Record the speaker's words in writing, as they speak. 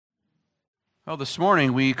Well, this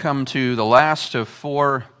morning we come to the last of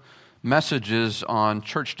four messages on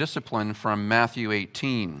church discipline from Matthew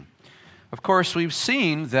 18. Of course, we've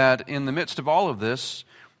seen that in the midst of all of this,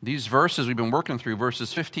 these verses we've been working through,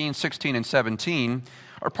 verses 15, 16, and 17,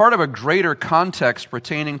 are part of a greater context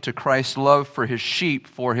pertaining to Christ's love for his sheep,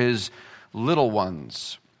 for his little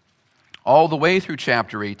ones. All the way through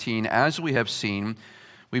chapter 18, as we have seen,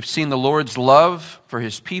 we've seen the Lord's love for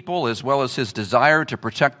his people, as well as his desire to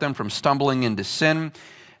protect them from stumbling into sin,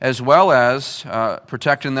 as well as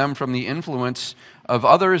protecting them from the influence of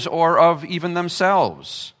others or of even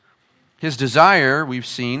themselves. His desire, we've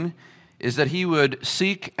seen, is that he would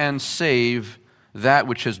seek and save that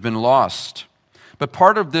which has been lost. But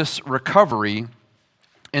part of this recovery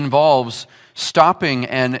involves stopping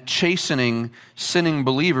and chastening sinning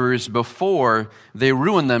believers before they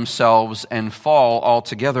ruin themselves and fall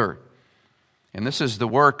altogether. And this is the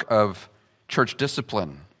work of church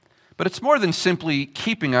discipline. But it's more than simply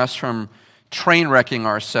keeping us from train wrecking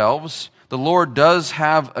ourselves. The Lord does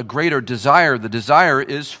have a greater desire. The desire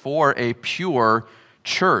is for a pure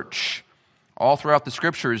church. All throughout the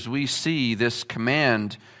Scriptures, we see this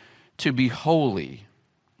command to be holy.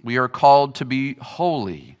 We are called to be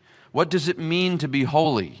holy. What does it mean to be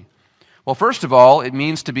holy? Well, first of all, it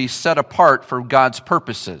means to be set apart for God's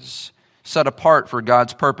purposes. Set apart for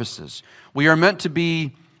God's purposes. We are meant to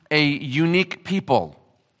be a unique people.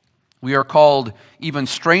 We are called even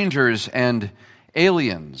strangers and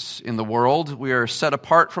aliens in the world. We are set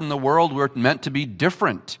apart from the world. We're meant to be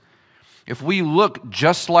different. If we look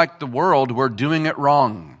just like the world, we're doing it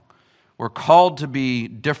wrong. We're called to be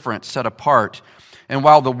different, set apart. And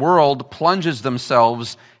while the world plunges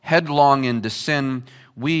themselves headlong into sin,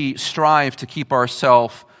 we strive to keep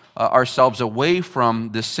ourselves away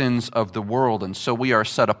from the sins of the world, and so we are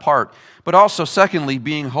set apart. But also, secondly,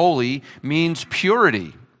 being holy means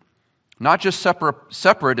purity. Not just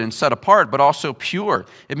separate and set apart, but also pure.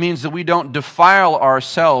 It means that we don't defile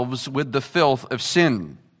ourselves with the filth of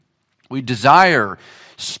sin. We desire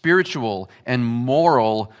spiritual and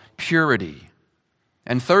moral purity.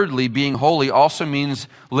 And thirdly, being holy also means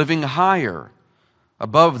living higher,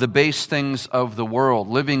 above the base things of the world,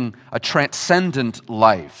 living a transcendent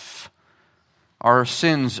life. Our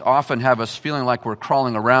sins often have us feeling like we're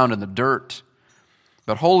crawling around in the dirt.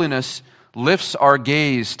 But holiness lifts our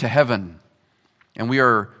gaze to heaven, and we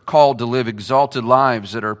are called to live exalted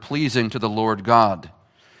lives that are pleasing to the Lord God.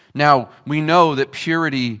 Now, we know that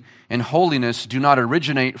purity and holiness do not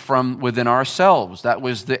originate from within ourselves. That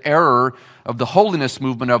was the error of the holiness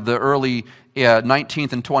movement of the early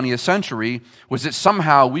 19th and 20th century, was that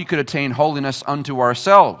somehow we could attain holiness unto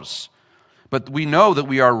ourselves. But we know that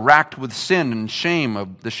we are racked with sin and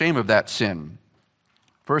the shame of that sin.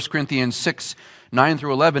 1 Corinthians 6, 9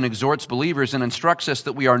 through 11 exhorts believers and instructs us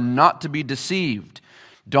that we are not to be deceived.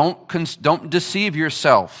 Don't deceive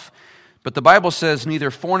yourself. But the Bible says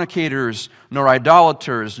neither fornicators, nor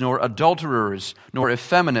idolaters, nor adulterers, nor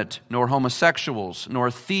effeminate, nor homosexuals,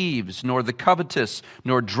 nor thieves, nor the covetous,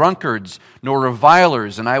 nor drunkards, nor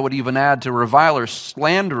revilers, and I would even add to revilers,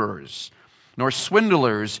 slanderers, nor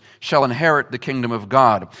swindlers shall inherit the kingdom of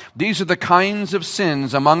God. These are the kinds of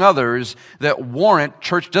sins, among others, that warrant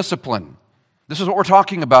church discipline. This is what we're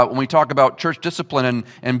talking about when we talk about church discipline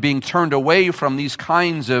and being turned away from these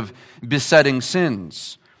kinds of besetting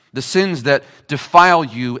sins. The sins that defile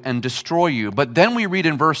you and destroy you. But then we read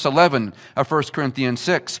in verse 11 of 1 Corinthians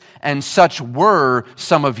 6, and such were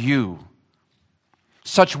some of you.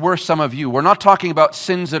 Such were some of you. We're not talking about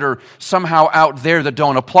sins that are somehow out there that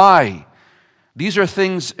don't apply. These are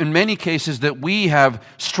things, in many cases, that we have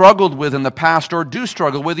struggled with in the past or do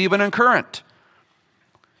struggle with even in current.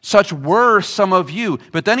 Such were some of you.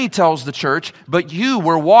 But then he tells the church, but you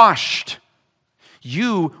were washed.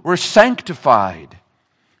 You were sanctified.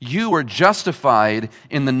 You were justified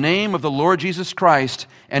in the name of the Lord Jesus Christ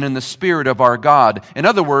and in the Spirit of our God. In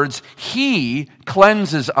other words, He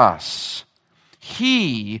cleanses us.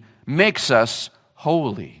 He makes us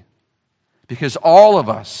holy. Because all of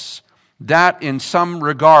us, that in some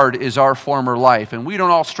regard is our former life. And we don't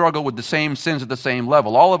all struggle with the same sins at the same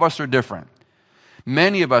level. All of us are different.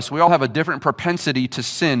 Many of us, we all have a different propensity to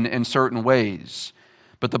sin in certain ways.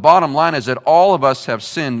 But the bottom line is that all of us have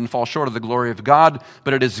sinned and fall short of the glory of God,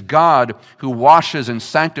 but it is God who washes and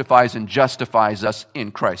sanctifies and justifies us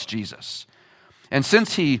in Christ Jesus. And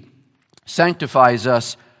since He sanctifies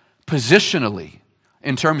us positionally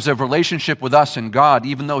in terms of relationship with us and God,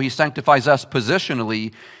 even though He sanctifies us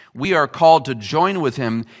positionally, we are called to join with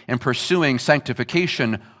Him in pursuing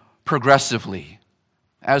sanctification progressively.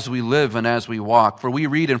 as we live and as we walk. For we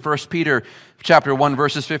read in 1 Peter chapter 1,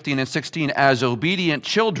 verses 15 and 16, as obedient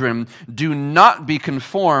children, do not be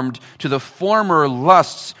conformed to the former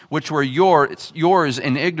lusts which were yours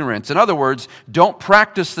in ignorance. In other words, don't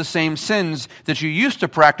practice the same sins that you used to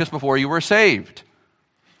practice before you were saved.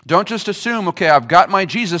 Don't just assume, okay, I've got my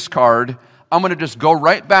Jesus card, I'm going to just go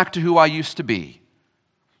right back to who I used to be.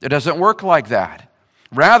 It doesn't work like that.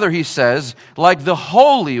 Rather, he says, like the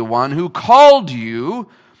Holy One who called you,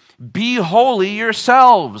 be holy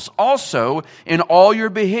yourselves also in all your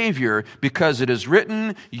behavior, because it is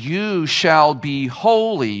written, you shall be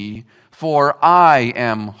holy, for I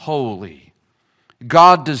am holy.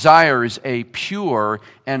 God desires a pure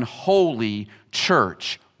and holy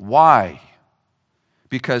church. Why?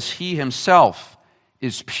 Because he himself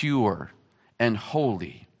is pure and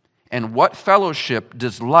holy. And what fellowship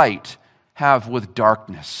does light have with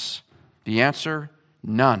darkness? The answer,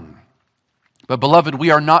 none. But beloved, we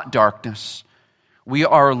are not darkness. We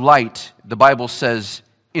are light, the Bible says,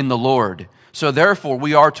 in the Lord. So therefore,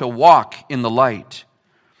 we are to walk in the light.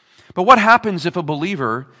 But what happens if a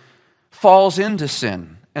believer falls into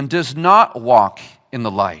sin and does not walk in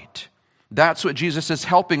the light? That's what Jesus is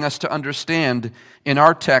helping us to understand in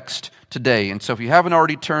our text today. And so if you haven't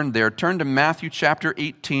already turned there, turn to Matthew chapter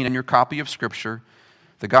 18 in your copy of Scripture,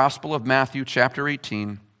 the Gospel of Matthew chapter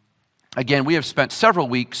 18. Again, we have spent several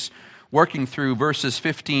weeks working through verses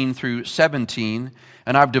 15 through 17,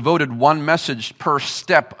 and I've devoted one message per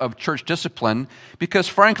step of church discipline because,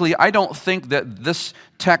 frankly, I don't think that this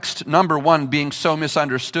text, number one, being so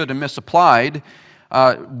misunderstood and misapplied,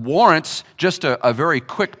 warrants just a very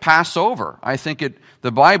quick pass over. I think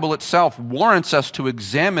the Bible itself warrants us to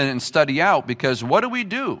examine and study out, because what do we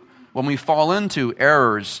do when we fall into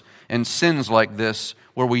errors and sins like this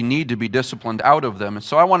where we need to be disciplined out of them? And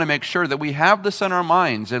so I want to make sure that we have this in our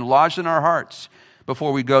minds and lodged in our hearts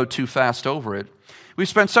before we go too fast over it. We've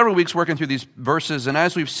spent several weeks working through these verses, and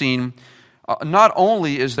as we've seen, not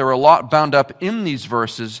only is there a lot bound up in these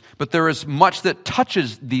verses, but there is much that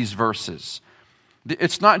touches these verses.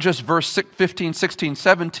 It's not just verse 15, 16,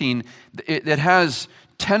 17. It has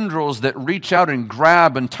tendrils that reach out and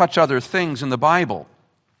grab and touch other things in the Bible.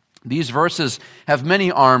 These verses have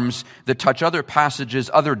many arms that touch other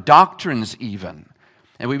passages, other doctrines even.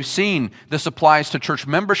 And we've seen this applies to church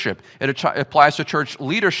membership. It applies to church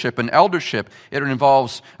leadership and eldership. It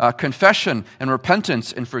involves confession and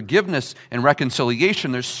repentance and forgiveness and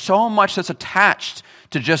reconciliation. There's so much that's attached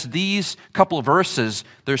to just these couple of verses.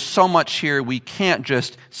 There's so much here we can't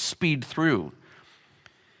just speed through.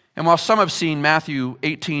 And while some have seen Matthew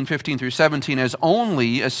 18, 15 through 17 as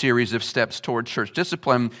only a series of steps toward church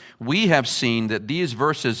discipline, we have seen that these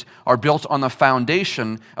verses are built on the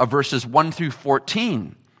foundation of verses 1 through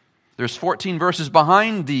 14. There's 14 verses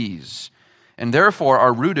behind these, and therefore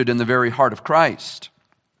are rooted in the very heart of Christ.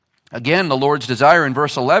 Again, the Lord's desire in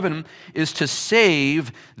verse 11 is to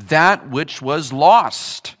save that which was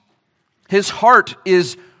lost. His heart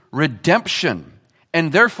is redemption,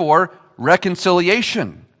 and therefore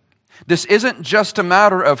reconciliation. This isn't just a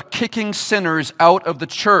matter of kicking sinners out of the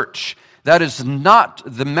church. That is not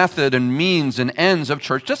the method and means and ends of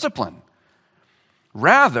church discipline.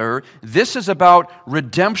 Rather, this is about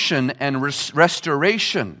redemption and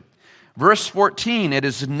restoration. Verse 14, it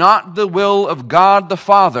is not the will of God the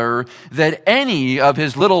Father that any of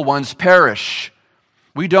his little ones perish.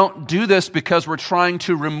 We don't do this because we're trying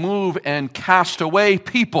to remove and cast away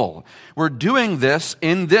people. We're doing this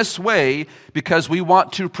in this way because we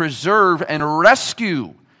want to preserve and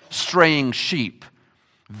rescue straying sheep.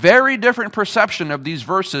 Very different perception of these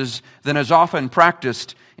verses than is often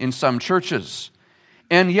practiced in some churches.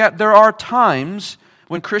 And yet there are times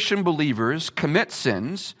when Christian believers commit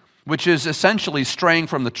sins, which is essentially straying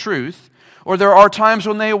from the truth, or there are times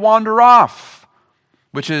when they wander off,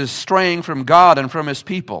 which is straying from God and from his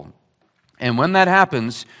people. And when that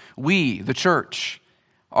happens, we, the church,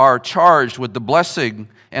 are charged with the blessing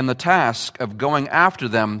and the task of going after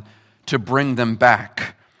them to bring them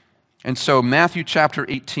back. And so Matthew chapter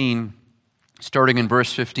 18, starting in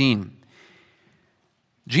verse 15,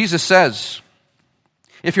 Jesus says,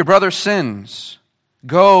 if your brother sins,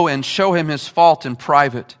 go and show him his fault in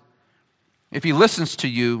private. If he listens to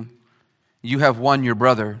you, you have won your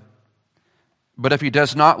brother. But if he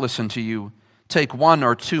does not listen to you, take one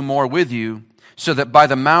or two more with you, so that by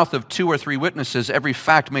the mouth of 2 or 3 witnesses every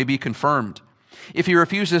fact may be confirmed. If he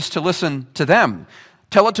refuses to listen to them,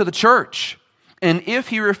 tell it to the church. And if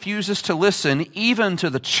he refuses to listen even to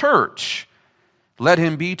the church, let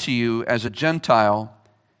him be to you as a Gentile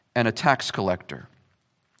and a tax collector.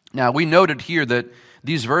 Now, we noted here that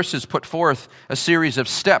these verses put forth a series of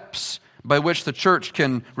steps by which the church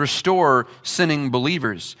can restore sinning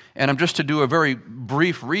believers. And I'm just to do a very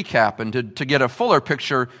brief recap, and to get a fuller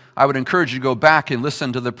picture, I would encourage you to go back and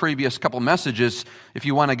listen to the previous couple messages if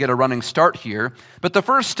you want to get a running start here. But the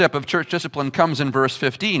first step of church discipline comes in verse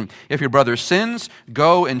 15. If your brother sins,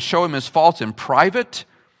 go and show him his fault in private.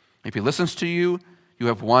 If he listens to you, you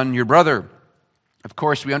have won your brother. Of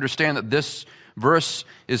course, we understand that this verse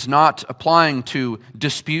is not applying to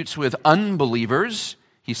disputes with unbelievers.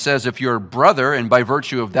 He says, if your brother, and by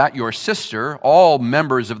virtue of that, your sister, all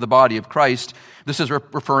members of the body of Christ, this is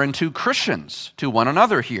referring to Christians, to one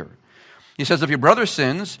another here. He says, if your brother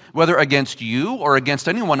sins, whether against you or against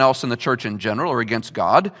anyone else in the church in general or against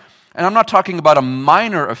God, and I'm not talking about a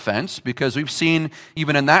minor offense, because we've seen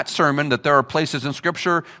even in that sermon that there are places in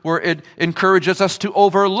Scripture where it encourages us to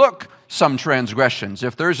overlook some transgressions.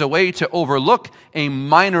 If there's a way to overlook a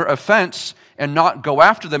minor offense and not go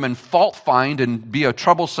after them and fault find and be a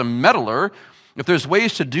troublesome meddler, if there's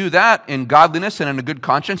ways to do that in godliness and in a good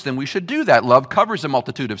conscience, then we should do that. Love covers a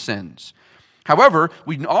multitude of sins. However,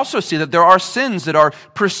 we can also see that there are sins that are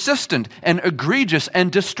persistent and egregious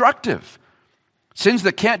and destructive. Sins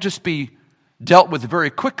that can't just be dealt with very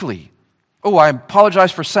quickly. Oh, I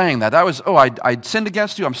apologize for saying that. I sinned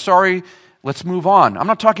against you. I'm sorry. Let's move on. I'm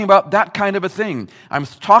not talking about that kind of a thing. I'm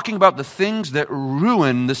talking about the things that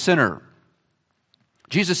ruin the sinner.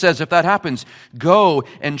 Jesus says, if that happens, go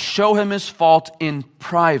and show him his fault in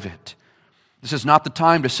private. This is not the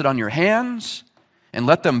time to sit on your hands and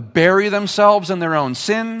let them bury themselves in their own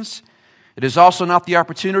sins. It is also not the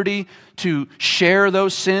opportunity to share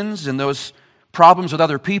those sins and those problems with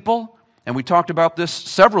other people. And we talked about this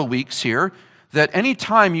several weeks here, that any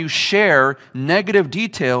time you share negative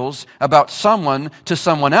details about someone to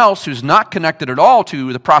someone else who's not connected at all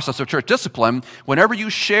to the process of church discipline, whenever you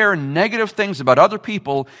share negative things about other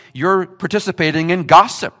people, you're participating in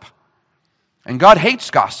gossip. And God hates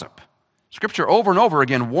gossip. Scripture over and over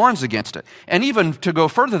again warns against it. And even to go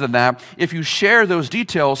further than that, if you share those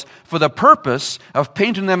details for the purpose of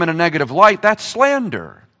painting them in a negative light, that's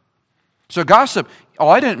slander. So gossip,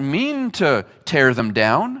 I didn't mean to tear them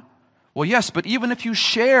down. Well, yes, but even if you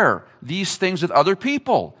share these things with other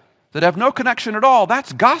people that have no connection at all,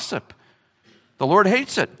 that's gossip. The Lord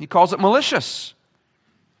hates it. He calls it malicious.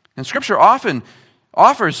 And Scripture often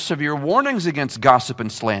offers severe warnings against gossip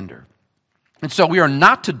and slander. And so we are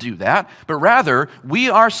not to do that, but rather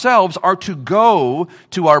we ourselves are to go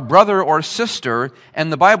to our brother or sister,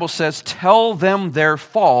 and the Bible says, tell them their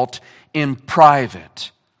fault in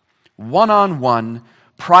private. One-on-one,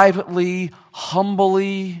 privately,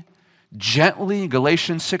 humbly, gently.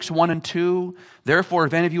 Galatians 6:1 and 2. Therefore,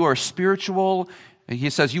 if any of you are spiritual, he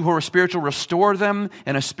says, you who are spiritual, restore them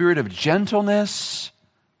in a spirit of gentleness.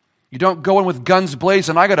 You don't go in with guns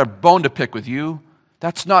blazing, I got a bone to pick with you.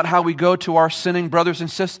 That's not how we go to our sinning brothers and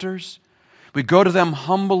sisters. We go to them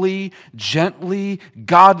humbly, gently,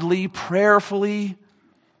 godly, prayerfully.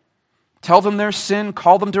 Tell them their sin,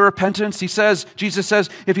 call them to repentance. Jesus says,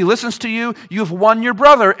 if he listens to you, you've won your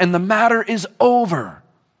brother, and the matter is over.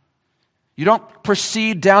 You don't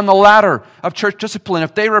proceed down the ladder of church discipline.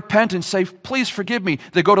 If they repent and say, please forgive me,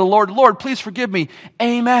 they go to the Lord, Lord, please forgive me.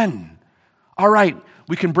 Amen. All right,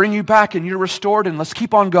 we can bring you back and you're restored, and let's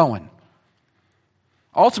keep on going.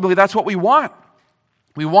 Ultimately, that's what we want.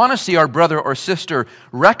 We want to see our brother or sister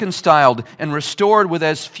reconciled and restored with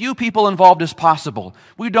as few people involved as possible.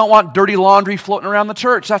 We don't want dirty laundry floating around the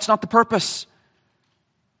church. That's not the purpose.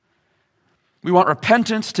 We want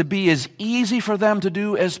repentance to be as easy for them to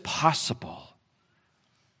do as possible.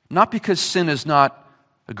 Not because sin is not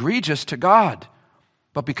egregious to God,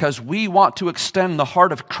 but because we want to extend the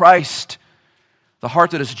heart of Christ, the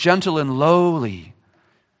heart that is gentle and lowly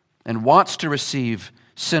and wants to receive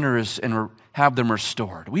sinners and have them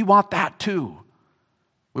restored. We want that too.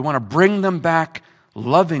 We want to bring them back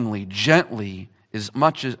lovingly, gently, as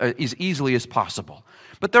easily as possible.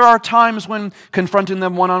 But there are times when confronting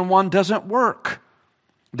them one-on-one doesn't work.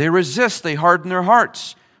 They resist, they harden their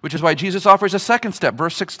hearts, which is why Jesus offers a second step,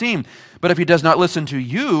 verse 16. But if he does not listen to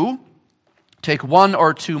you, take one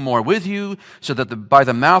or two more with you, so that by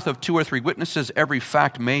the mouth of 2 or 3 witnesses every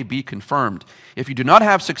fact may be confirmed. If you do not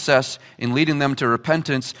have success in leading them to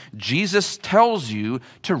repentance, Jesus tells you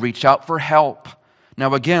to reach out for help.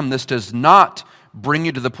 Now again, this does not bring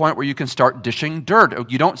you to the point where you can start dishing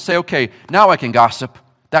dirt. You don't say, okay, now I can gossip.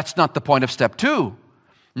 That's not the point of step 2.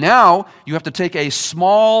 Now, you have to take a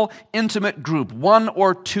small, intimate group, 1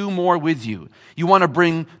 or 2 more with you. You want to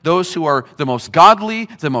bring those who are the most godly,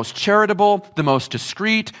 the most charitable, the most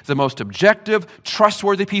discreet, the most objective,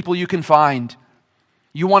 trustworthy people you can find.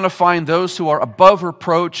 You want to find those who are above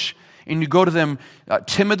reproach and you go to them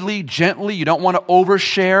timidly, gently. You don't want to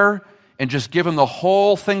overshare and just give them the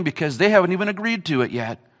whole thing because they haven't even agreed to it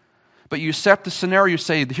yet. But you set the scenario, you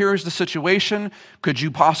say, here's the situation. Could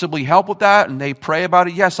you possibly help with that? And they pray about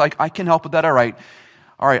it. Yes, I can help with that. All right,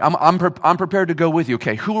 I'm prepared to go with you.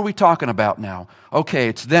 Okay, who are we talking about now? Okay,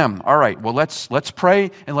 it's them. All right, well, let's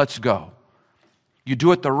pray and let's go. You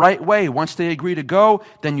do it the right way. Once they agree to go,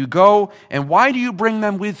 then you go. And why do you bring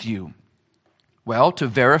them with you? Well, to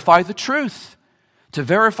verify the truth. To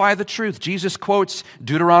verify the truth. Jesus quotes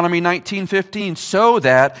Deuteronomy 19:15, so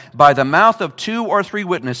that by the mouth of 2 or 3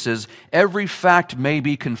 witnesses, every fact may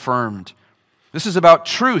be confirmed. This is about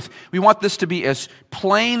truth. We want this to be as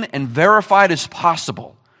plain and verified as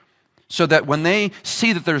possible, so that when they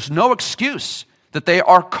see that there's no excuse, that they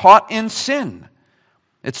are caught in sin.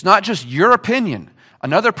 It's not just your opinion.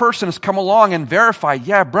 Another person has come along and verified,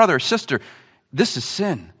 yeah, brother, sister, this is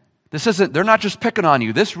sin. They're not just picking on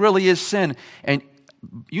you. This really is sin. And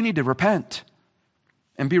you need to repent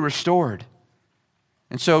and be restored.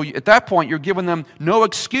 And so at that point, you're giving them no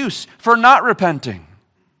excuse for not repenting.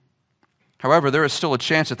 However, there is still a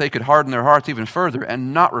chance that they could harden their hearts even further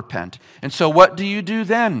and not repent. And so what do you do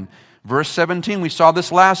then? Verse 17, we saw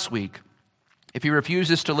this last week. If he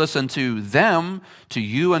refuses to listen to them, to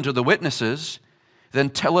you and to the witnesses, then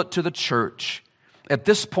tell it to the church. At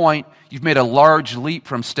this point, you've made a large leap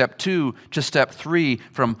from step 2 to step 3,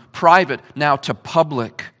 from private now to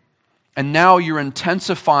public. And now you're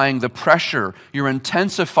intensifying the pressure. You're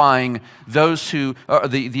intensifying those who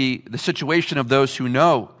the situation of those who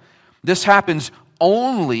know. This happens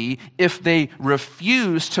only if they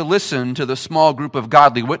refuse to listen to the small group of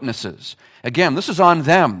godly witnesses. Again, this is on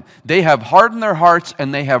them. They have hardened their hearts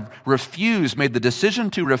and they have made the decision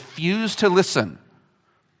to refuse to listen.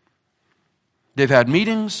 They've had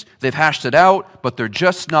meetings, they've hashed it out, but they're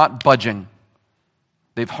just not budging.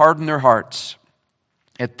 They've hardened their hearts.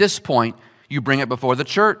 At this point, you bring it before the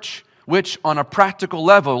church, which on a practical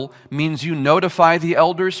level means you notify the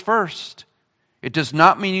elders first. It does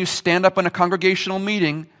not mean you stand up in a congregational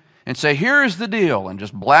meeting and say, here's the deal, and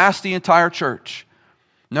just blast the entire church.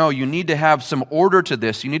 No, you need to have some order to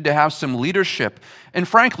this. You need to have some leadership. And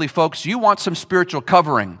frankly, folks, you want some spiritual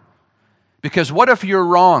covering. Because what if you're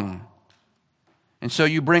wrong? And so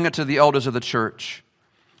you bring it to the elders of the church.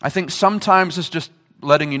 I think sometimes, it's just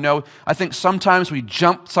letting you know, I think sometimes we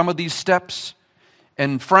jump some of these steps.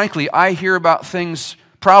 And frankly, I hear about things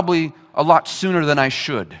probably a lot sooner than I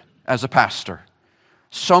should as a pastor.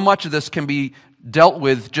 So much of this can be dealt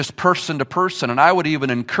with just person to person. And I would even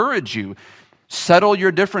encourage you, settle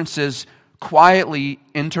your differences quietly,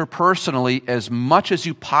 interpersonally, as much as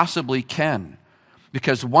you possibly can.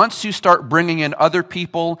 Because once you start bringing in other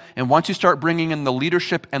people, and once you start bringing in the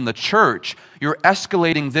leadership and the church, you're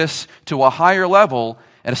escalating this to a higher level,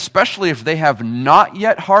 and especially if they have not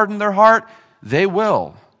yet hardened their heart, they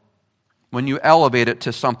will when you elevate it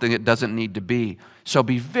to something it doesn't need to be. So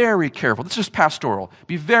be very careful. This is pastoral.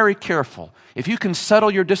 Be very careful. If you can settle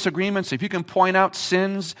your disagreements, if you can point out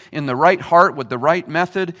sins in the right heart with the right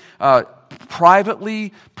method,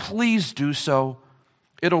 privately, please do so.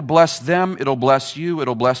 It'll bless them, it'll bless you,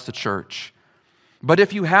 it'll bless the church. But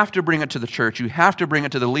if you have to bring it to the church, you have to bring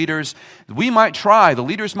it to the leaders, the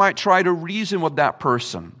leaders might try to reason with that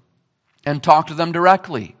person and talk to them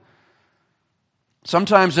directly.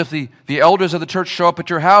 Sometimes if the elders of the church show up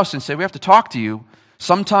at your house and say, we have to talk to you,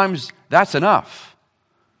 sometimes that's enough.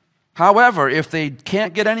 However, if they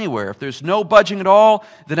can't get anywhere, if there's no budging at all,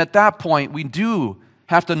 then at that point we do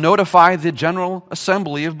have to notify the general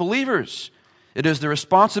assembly of believers. It is the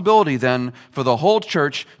responsibility then for the whole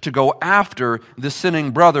church to go after the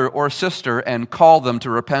sinning brother or sister and call them to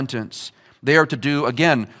repentance. They are to do,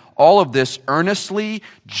 again, all of this earnestly,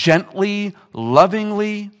 gently,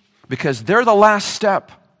 lovingly, because they're the last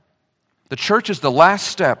step. The church is the last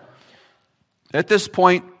step. At this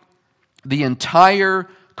point, the entire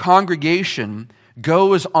congregation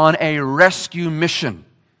goes on a rescue mission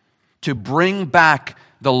to bring back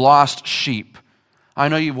the lost sheep. I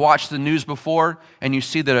know you've watched the news before, and you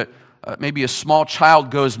see that maybe a small child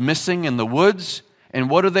goes missing in the woods, and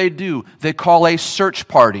what do? They call a search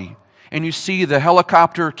party. And you see the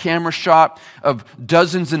helicopter camera shot of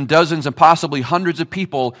dozens and dozens and possibly hundreds of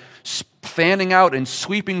people fanning out and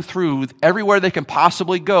sweeping through everywhere they can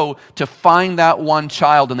possibly go to find that one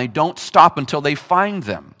child, and they don't stop until they find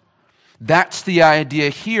them. That's the idea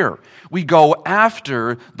here. We go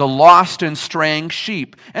after the lost and straying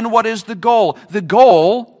sheep. And what is the goal? The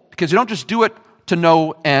goal, because you don't just do it to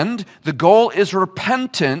no end, the goal is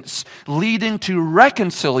repentance leading to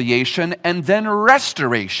reconciliation and then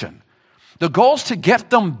restoration. The goal is to get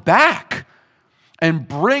them back. and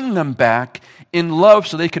bring them back in love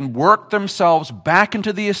so they can work themselves back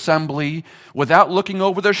into the assembly without looking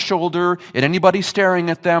over their shoulder at anybody staring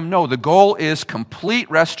at them. No, the goal is complete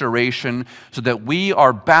restoration so that we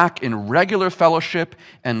are back in regular fellowship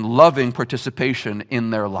and loving participation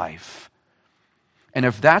in their life. And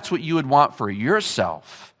if that's what you would want for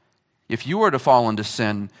yourself, if you were to fall into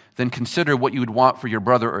sin, then consider what you would want for your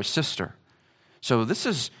brother or sister. So this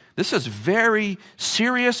is very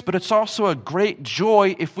serious, but it's also a great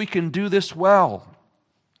joy if we can do this well.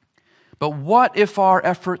 But what if our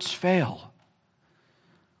efforts fail?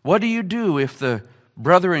 What do you do if the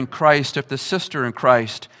brother in Christ, if the sister in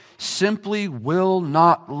Christ simply will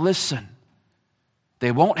not listen?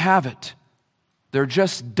 They won't have it. They're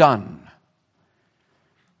just done.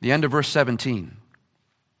 The end of verse 17.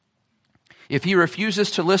 If he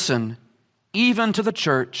refuses to listen, even to the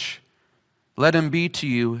church, let him be to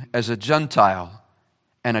you as a Gentile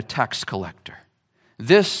and a tax collector.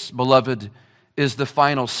 This, beloved, is the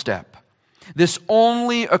final step. This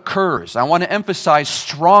only occurs, I want to emphasize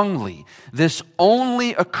strongly, this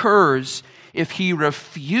only occurs if he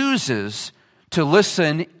refuses to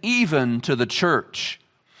listen even to the church.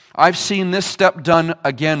 I've seen this step done,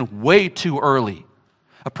 again, way too early.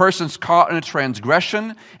 A person's caught in a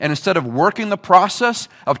transgression, and instead of working the process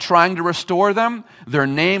of trying to restore them, their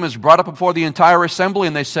name is brought up before the entire assembly,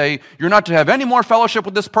 and they say, you're not to have any more fellowship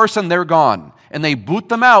with this person, they're gone. And they boot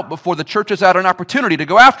them out before the church has had an opportunity to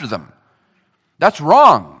go after them. That's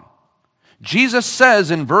wrong. Jesus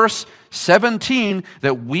says in verse 17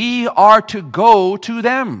 that we are to go to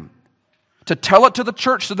them, to tell it to the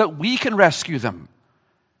church so that we can rescue them.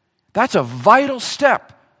 That's a vital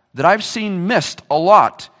step that I've seen missed a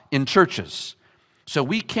lot in churches. So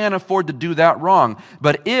we can't afford to do that wrong.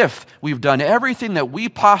 But if we've done everything that we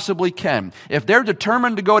possibly can, if they're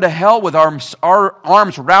determined to go to hell with our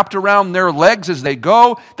arms wrapped around their legs as they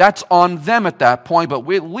go, that's on them at that point. But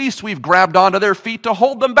at least we've grabbed onto their feet to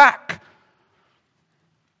hold them back.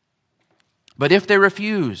 But if they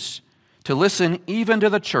refuse to listen even to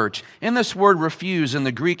the church. In this word refuse in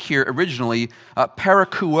the Greek here originally,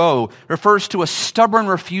 parakouo, refers to a stubborn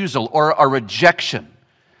refusal or a rejection.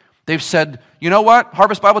 They've said, you know what,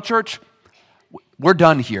 Harvest Bible Church, we're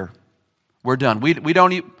done here. We're done. We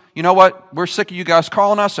don't need, you know what, we're sick of you guys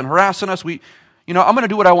calling us and harassing us. I'm going to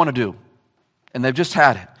do what I want to do. And they've just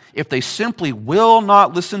had it. If they simply will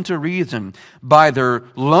not listen to reason by their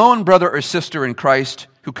lone brother or sister in Christ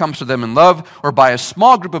who comes to them in love, or by a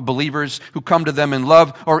small group of believers who come to them in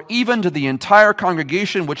love, or even to the entire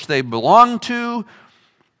congregation which they belong to,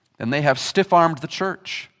 then they have stiff-armed the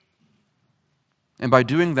church. And by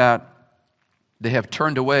doing that, they have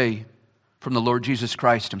turned away from the Lord Jesus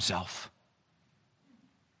Christ himself.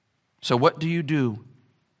 So what do you do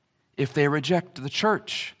if they reject the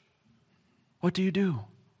church? What do you do?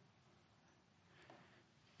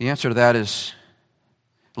 The answer to that is,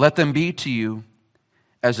 let them be to you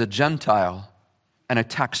as a Gentile and a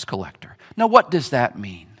tax collector. Now, what does that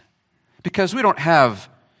mean? Because we don't have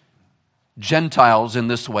Gentiles in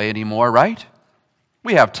this way anymore, right?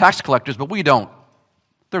 We have tax collectors, but we don't.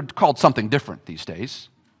 They're called something different these days.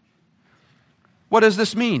 What does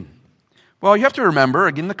this mean? Well, you have to remember,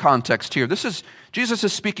 again, the context here. Jesus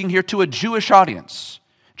is speaking here to a Jewish audience.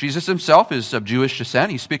 Jesus himself is of Jewish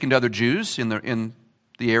descent. He's speaking to other Jews in the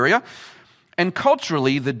area. And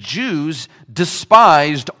culturally, the Jews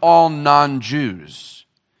despised all non-Jews.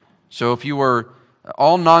 So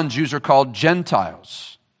all non-Jews are called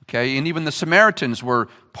Gentiles. Okay, and even the Samaritans were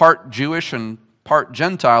part Jewish and part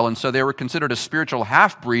Gentile, and so they were considered a spiritual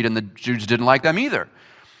half-breed, and the Jews didn't like them either.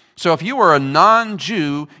 So if you were a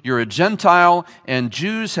non-Jew, you're a Gentile, and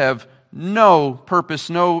Jews have no purpose,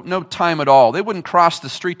 no time at all. They wouldn't cross the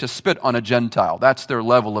street to spit on a Gentile. That's their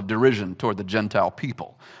level of derision toward the Gentile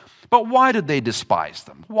people. But why did they despise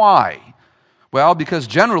them? Why? Well, because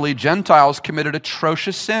generally Gentiles committed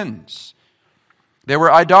atrocious sins. They were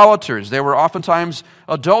idolaters. They were oftentimes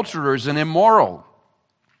adulterers and immoral.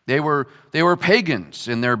 They were pagans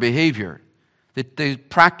in their behavior. They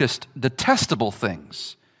practiced detestable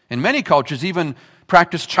things. In many cultures, even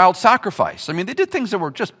practiced child sacrifice. I mean, they did things that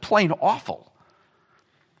were just plain awful.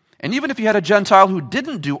 And even if you had a Gentile who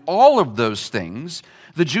didn't do all of those things,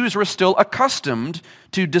 the Jews were still accustomed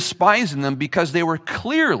to despising them because they were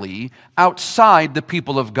clearly outside the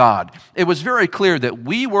people of God. It was very clear that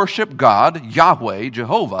we worship God, Yahweh,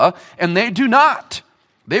 Jehovah, and they do not.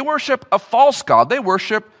 They worship a false god. They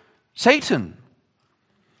worship Satan.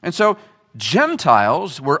 And so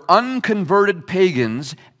Gentiles were unconverted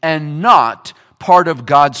pagans and not part of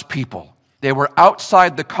God's people. They were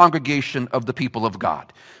outside the congregation of the people of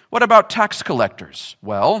God. What about tax collectors?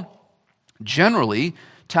 Well, Generally,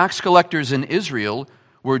 tax collectors in Israel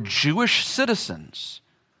were Jewish citizens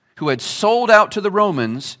who had sold out to the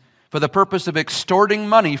Romans for the purpose of extorting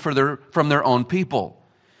money from their own people.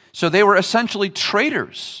 So they were essentially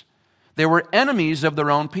traitors. They were enemies of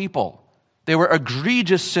their own people. They were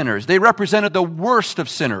egregious sinners. They represented the worst of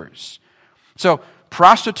sinners. So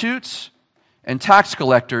prostitutes and tax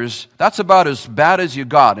collectors, that's about as bad as you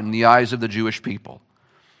got in the eyes of the Jewish people.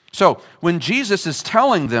 So when Jesus is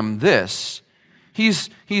telling them this, he's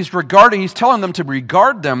telling them to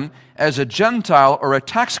regard them as a Gentile or a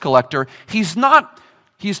tax collector. He's not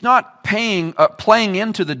playing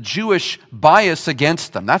into the Jewish bias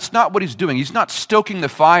against them. That's not what he's doing. He's not stoking the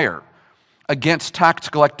fire against tax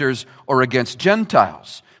collectors or against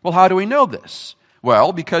Gentiles. Well, how do we know this?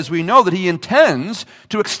 Well, because we know that he intends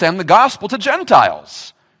to extend the gospel to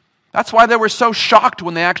Gentiles. That's why they were so shocked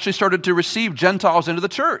when they actually started to receive Gentiles into the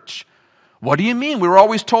church. What do you mean? We were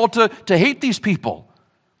always told to hate these people.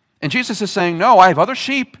 And Jesus is saying, no, I have other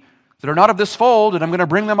sheep that are not of this fold, and I'm going to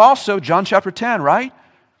bring them also. John chapter 10, right?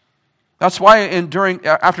 That's why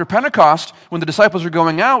after Pentecost, when the disciples were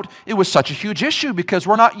going out, it was such a huge issue because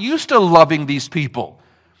we're not used to loving these people.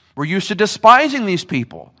 We're used to despising these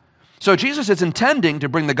people. So Jesus is intending to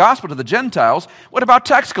bring the gospel to the Gentiles. What about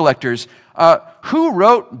tax collectors? Who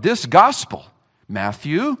wrote this gospel?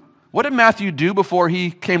 Matthew. What did Matthew do before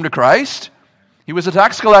he came to Christ? He was a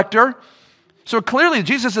tax collector. So clearly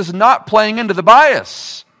Jesus is not playing into the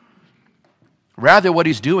bias. Rather, what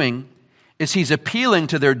he's doing is he's appealing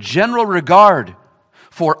to their general regard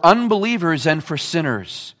for unbelievers and for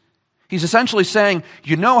sinners. He's essentially saying,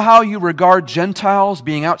 you know how you regard Gentiles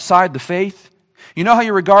being outside the faith? You know how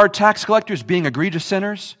you regard tax collectors being egregious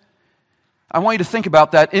sinners? I want you to think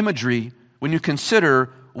about that imagery when you consider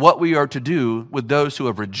what we are to do with those who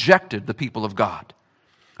have rejected the people of God.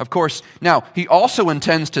 Of course, now, he also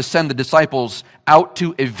intends to send the disciples out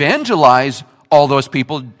to evangelize all those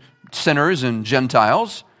people, sinners and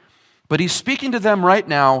Gentiles, but he's speaking to them right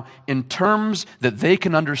now in terms that they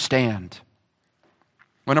can understand.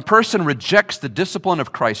 When a person rejects the discipline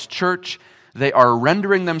of Christ's church, they are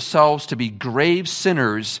rendering themselves to be grave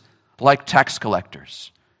sinners like tax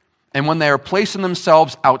collectors. And when they are placing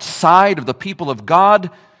themselves outside of the people of God,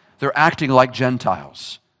 they're acting like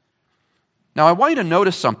Gentiles. Now, I want you to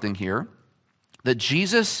notice something here, that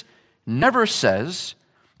Jesus never says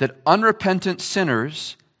that unrepentant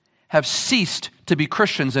sinners have ceased to be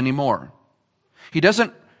Christians anymore. He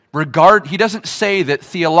doesn't say that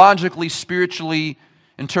theologically, spiritually,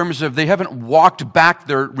 in terms of they haven't walked back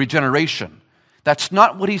their regeneration. That's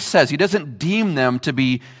not what he says. He doesn't deem them to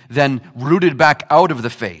be then rooted back out of the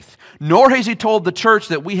faith. Nor has he told the church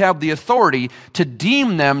that we have the authority to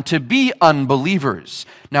deem them to be unbelievers.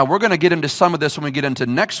 Now, we're going to get into some of this when we get into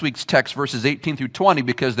next week's text, verses 18 through 20,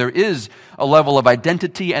 because there is a level of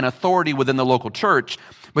identity and authority within the local church.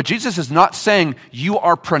 But Jesus is not saying you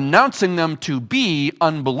are pronouncing them to be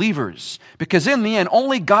unbelievers, because in the end,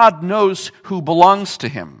 only God knows who belongs to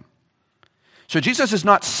him. So Jesus is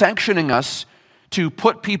not sanctioning us to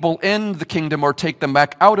put people in the kingdom or take them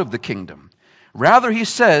back out of the kingdom. Rather, he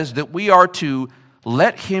says that we are to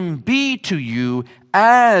let him be to you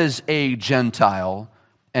as a Gentile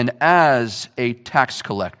and as a tax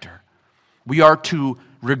collector. We are to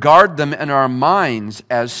regard them in our minds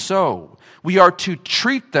as so. We are to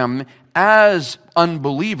treat them as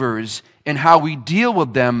unbelievers in how we deal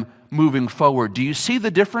with them moving forward. Do you see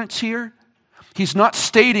the difference here? He's not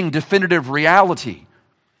stating definitive reality.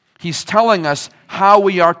 He's telling us how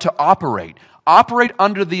we are to operate. Operate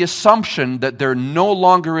under the assumption that they're no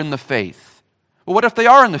longer in the faith. Well, what if they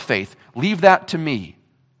are in the faith? Leave that to me.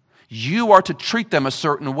 You are to treat them a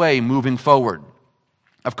certain way moving forward.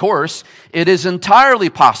 Of course, it is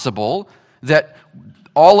entirely possible that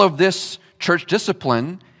all of this church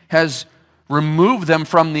discipline has removed them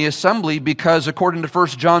from the assembly because, according to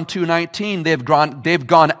 1 John 2:19, they've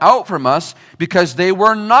gone out from us because they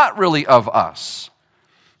were not really of us.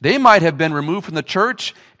 They might have been removed from the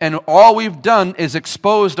church, and all we've done is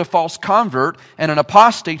exposed a false convert and an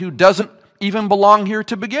apostate who doesn't even belong here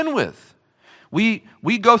to begin with. We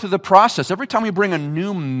go through the process. Every time we bring a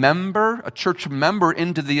new member, a church member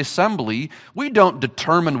into the assembly, we don't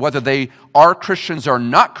determine whether they are Christians or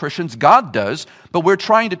not Christians. God does. But we're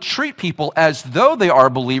trying to treat people as though they are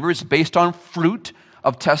believers based on fruit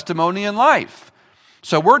of testimony and life.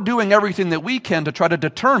 So we're doing everything that we can to try to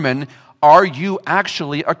determine, are you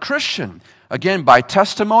actually a Christian? Again, by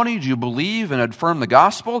testimony, do you believe and affirm the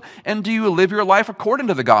gospel? And do you live your life according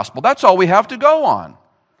to the gospel? That's all we have to go on.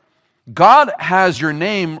 God has your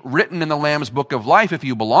name written in the Lamb's Book of Life if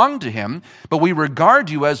you belong to Him, but we regard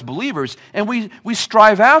you as believers, and we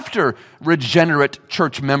strive after regenerate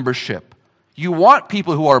church membership. You want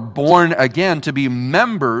people who are born again to be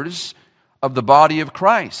members of the body of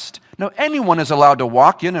Christ. Now, anyone is allowed to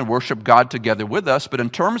walk in and worship God together with us, but in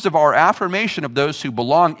terms of our affirmation of those who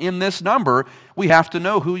belong in this number, we have to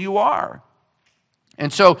know who you are.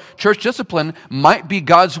 And so, church discipline might be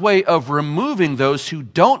God's way of removing those who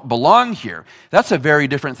don't belong here. That's a very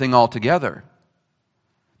different thing altogether.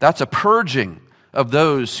 That's a purging of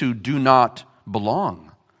those who do not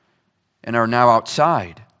belong and are now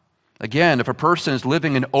outside. Again, if a person is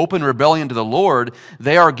living in open rebellion to the Lord,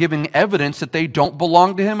 they are giving evidence that they don't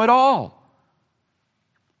belong to Him at all.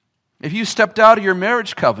 If you stepped out of your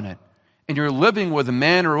marriage covenant and you're living with a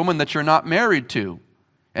man or a woman that you're not married to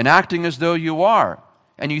and acting as though you are,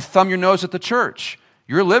 and you thumb your nose at the church,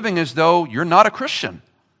 you're living as though you're not a Christian.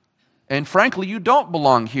 And frankly, you don't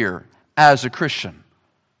belong here as a Christian.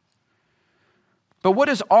 But what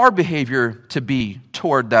is our behavior to be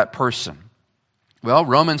toward that person? Well,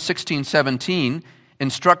 Romans 16:17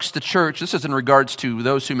 instructs the church, this is in regards to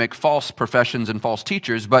those who make false professions and false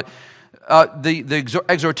teachers, but the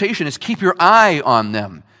exhortation is keep your eye on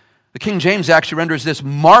them. The King James actually renders this,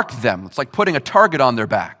 mark them. It's like putting a target on their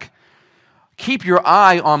back. Keep your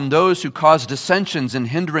eye on those who cause dissensions and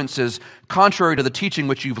hindrances contrary to the teaching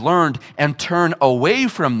which you've learned, and turn away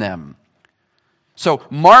from them. So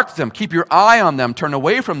mark them, keep your eye on them, turn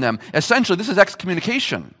away from them. Essentially, this is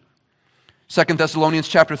excommunication. 2 Thessalonians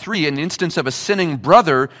chapter 3, an instance of a sinning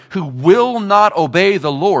brother who will not obey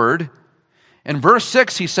the Lord. In verse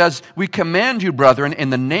 6, he says, we command you, brethren,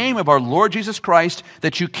 in the name of our Lord Jesus Christ,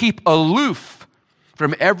 that you keep aloof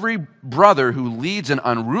from every brother who leads an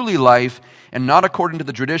unruly life and not according to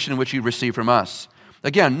the tradition which you received from us.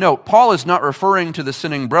 Again, note, Paul is not referring to the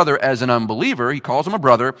sinning brother as an unbeliever. He calls him a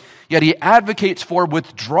brother, yet he advocates for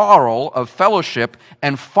withdrawal of fellowship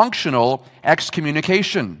and functional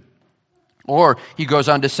excommunication. Or he goes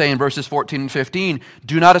on to say in verses 14 and 15,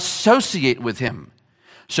 do not associate with him,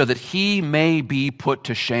 so that he may be put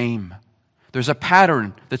to shame. There's a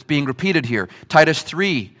pattern that's being repeated here. Titus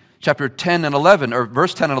 3, chapter 10 and 11, or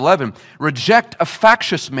verse 10 and 11, reject a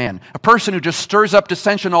factious man, a person who just stirs up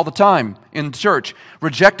dissension all the time in church.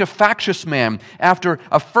 Reject a factious man after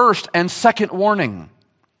a first and second warning,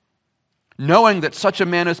 knowing that such a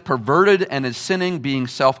man is perverted and is sinning, being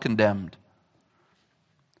self-condemned.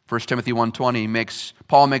 1 Timothy 1:20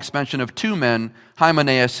 Paul makes mention of two men,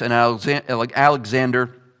 Hymenaeus and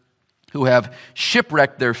Alexander, who have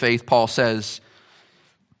shipwrecked their faith, Paul says.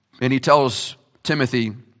 And he tells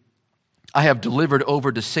Timothy, I have delivered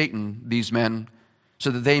over to Satan these men,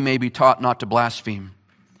 so that they may be taught not to blaspheme.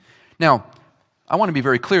 Now, I want to be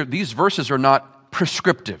very clear, these verses are not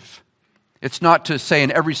prescriptive. It's not to say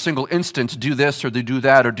in every single instance, do this or do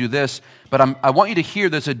that or do this, but I want you to hear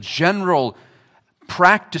there's a general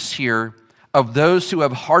practice here of those who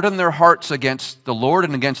have hardened their hearts against the Lord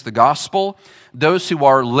and against the gospel, those who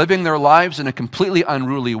are living their lives in a completely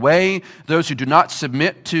unruly way, those who do not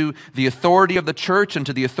submit to the authority of the church and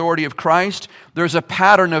to the authority of Christ. There's a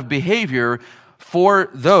pattern of behavior for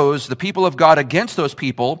those, the people of God, against those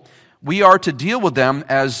people. We are to deal with them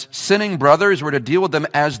as sinning brothers. We're to deal with them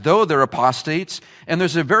as though they're apostates. And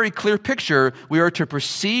there's a very clear picture. We are to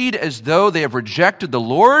proceed as though they have rejected the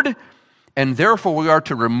Lord, and therefore we are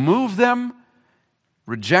to remove them,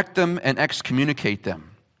 reject them, and excommunicate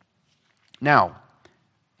them. Now,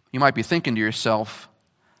 you might be thinking to yourself,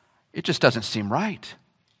 it just doesn't seem right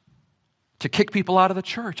to kick people out of the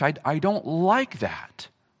church. I don't like that.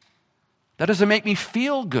 That doesn't make me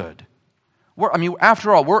feel good.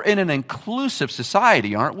 After all, we're in an inclusive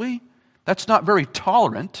society, aren't we? That's not very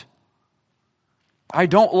tolerant. I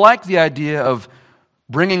don't like the idea of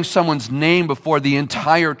bringing someone's name before the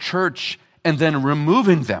entire church and then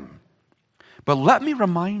removing them. But let me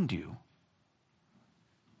remind you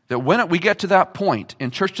that when we get to that point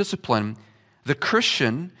in church discipline, the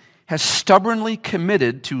Christian has stubbornly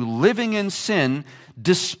committed to living in sin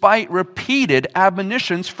despite repeated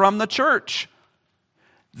admonitions from the church.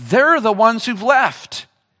 They're the ones who've left.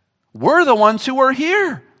 We're the ones who are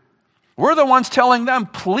here. We're the ones telling them,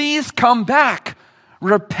 please come back.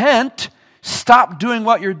 Repent. Stop doing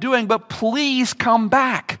what you're doing, but please come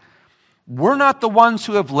back. We're not the ones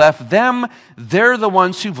who have left them. They're the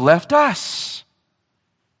ones who've left us.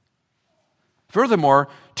 Furthermore,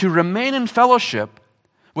 to remain in fellowship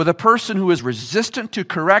with a person who is resistant to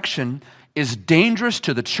correction is dangerous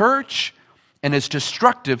to the church and is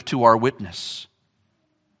destructive to our witness.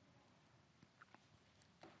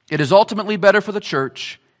 It is ultimately better for the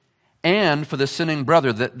church and for the sinning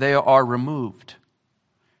brother, that they are removed.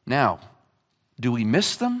 Now, do we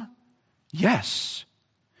miss them? Yes.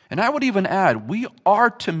 And I would even add, we are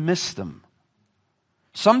to miss them.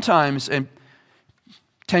 Sometimes, a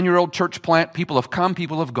 10-year-old church plant, people have come,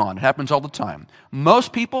 people have gone. It happens all the time.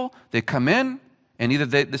 Most people, they come in, and either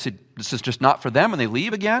this is just not for them, and they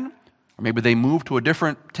leave again, or maybe they move to a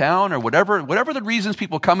different town, or whatever the reasons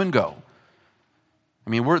people come and go. I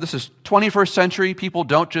mean, this is 21st century. People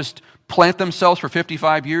don't just plant themselves for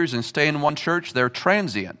 55 years and stay in one church. They're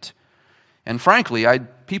transient. And frankly,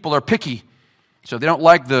 people are picky. So if they don't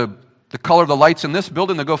like the color of the lights in this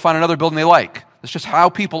building, they'll go find another building they like. It's just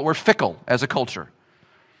how we're fickle as a culture.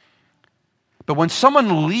 But when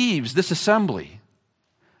someone leaves this assembly,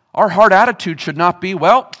 our heart attitude should not be,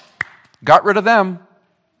 well, got rid of them.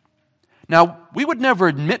 Now, we would never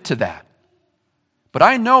admit to that. But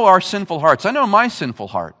I know our sinful hearts. I know my sinful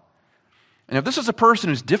heart. And if this is a person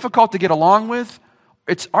who's difficult to get along with,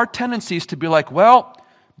 it's our tendencies to be like, well,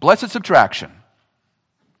 blessed subtraction.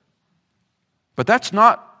 But that's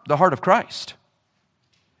not the heart of Christ.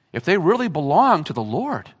 If they really belong to the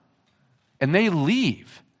Lord and they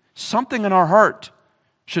leave, something in our heart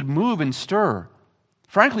should move and stir.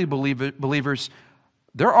 Frankly, believers,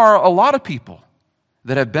 there are a lot of people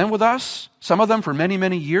that have been with us, some of them for many,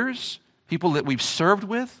 many years, people that we've served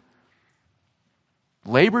with,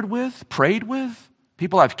 labored with, prayed with,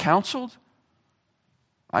 people I've counseled.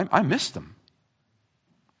 I miss them.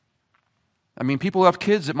 I mean, people who have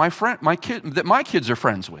kids that my kids are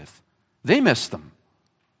friends with. They miss them.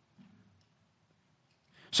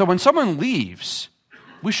 So when someone leaves,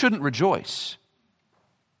 we shouldn't rejoice.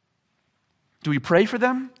 Do we pray for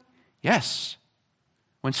them? Yes.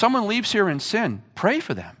 When someone leaves here in sin, pray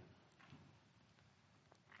for them.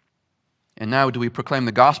 And now, do we proclaim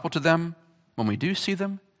the gospel to them when we do see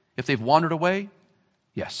them? If they've wandered away?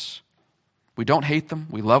 Yes. We don't hate them,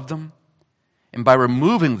 we love them. And by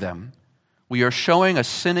removing them, we are showing a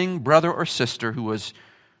sinning brother or sister who is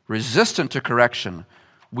resistant to correction,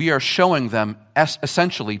 we are showing them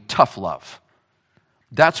essentially tough love.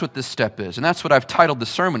 That's what this step is. And that's what I've titled the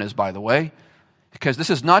sermon as, by the way, because this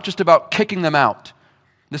is not just about kicking them out.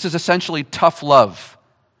 This is essentially tough love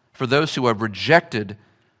for those who have rejected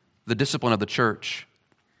the discipline of the church.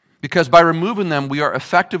 Because by removing them, we are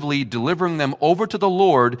effectively delivering them over to the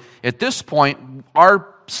Lord. At this point,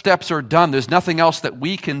 our steps are done. There's nothing else that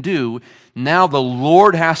we can do. Now the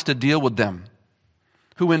Lord has to deal with them,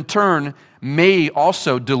 who in turn may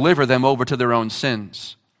also deliver them over to their own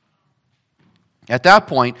sins. At that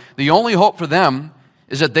point, the only hope for them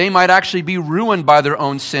is that they might actually be ruined by their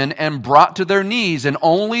own sin and brought to their knees, and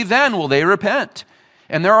only then will they repent.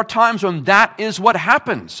 And there are times when that is what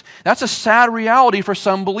happens. That's a sad reality for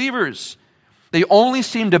some believers. They only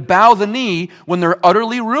seem to bow the knee when they're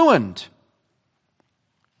utterly ruined,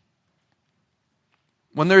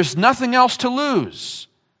 when there's nothing else to lose.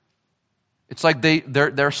 It's like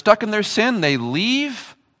they're stuck in their sin, they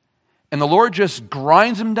leave, and the Lord just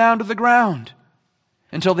grinds them down to the ground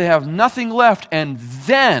until they have nothing left, and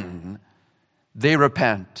then they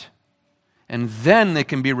repent, and then they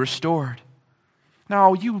can be restored.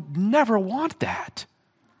 Now, you never want that.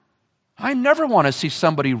 I never want to see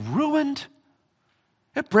somebody ruined.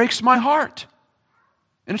 It breaks my heart,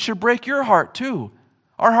 and it should break your heart too.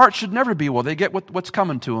 Our heart should never be, well, they get what's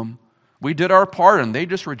coming to them. We did our part, and they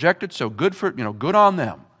just rejected, so good on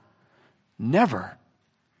them. Never.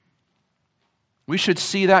 We should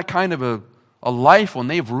see that kind of a life when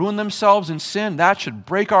they've ruined themselves in sin. That should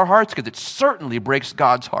break our hearts, because it certainly breaks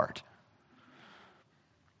God's heart.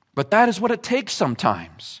 But that is what it takes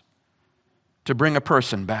sometimes to bring a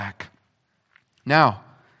person back. Now,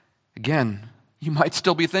 again, you might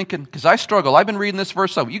still be thinking, because I struggle. I've been reading this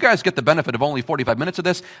verse, so you guys get the benefit of only 45 minutes of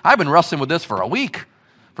this. I've been wrestling with this for a week,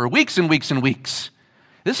 for weeks and weeks and weeks.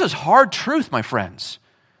 This is hard truth, my friends.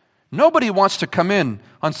 Nobody wants to come in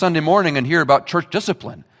on Sunday morning and hear about church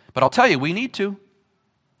discipline. But I'll tell you, we need to.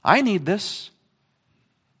 I need this.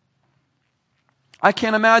 I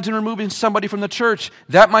can't imagine removing somebody from the church.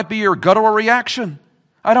 That might be your guttural reaction.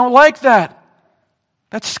 I don't like that.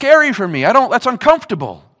 That's scary for me. That's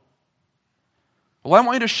uncomfortable. Well, I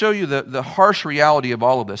want you to show you the harsh reality of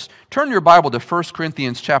all of this. Turn your Bible to 1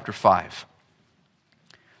 Corinthians chapter 5.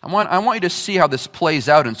 I want you to see how this plays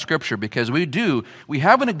out in Scripture, because we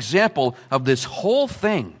have an example of this whole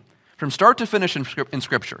thing from start to finish in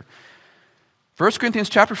Scripture. 1 Corinthians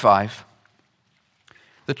chapter 5,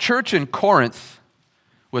 the church in Corinth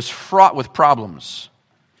was fraught with problems.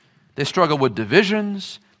 They struggled with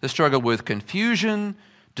divisions, they struggled with confusion,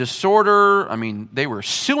 disorder. They were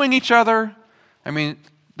suing each other.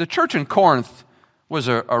 The church in Corinth was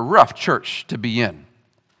a rough church to be in.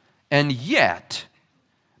 And yet,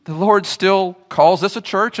 the Lord still calls this a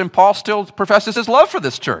church, and Paul still professes his love for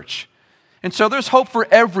this church. And so there's hope for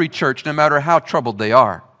every church, no matter how troubled they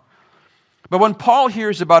are. But when Paul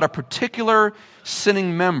hears about a particular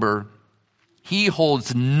sinning member, he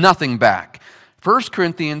holds nothing back. 1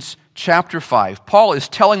 Corinthians chapter 5, Paul is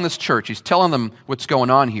telling this church, he's telling them what's going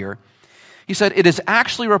on here. He said, "It is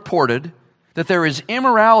actually reported that there is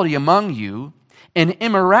immorality among you, an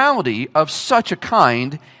immorality of such a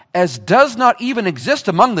kind as does not even exist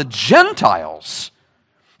among the Gentiles,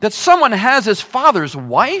 that someone has his father's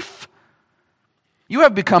wife? You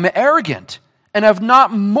have become arrogant and have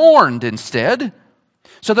not mourned instead,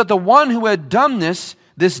 so that the one who had done this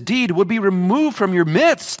deed would be removed from your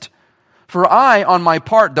midst. For I, on my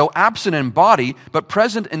part, though absent in body, but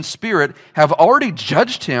present in spirit, have already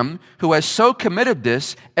judged him who has so committed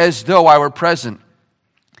this as though I were present.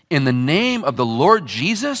 In the name of the Lord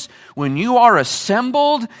Jesus, when you are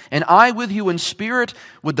assembled, and I with you in spirit,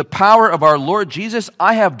 with the power of our Lord Jesus,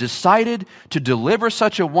 I have decided to deliver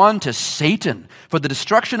such a one to Satan for the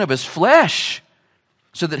destruction of his flesh,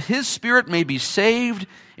 so that his spirit may be saved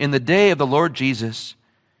in the day of the Lord Jesus.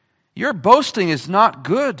 Your boasting is not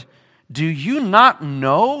good. Do you not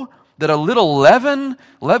know that a little leaven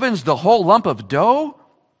leavens the whole lump of dough?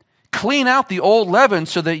 Clean out the old leaven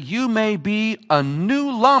so that you may be a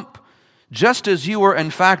new lump, just as you were in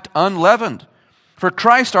fact unleavened. For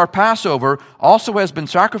Christ our Passover also has been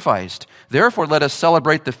sacrificed. Therefore let us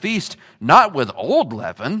celebrate the feast not with old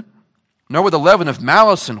leaven, nor with the leaven of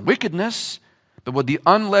malice and wickedness, but with the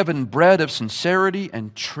unleavened bread of sincerity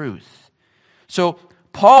and truth." So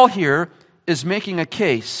Paul here is making a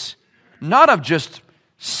case not of just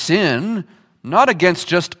sin, not against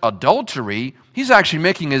just adultery. He's actually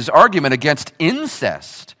making his argument against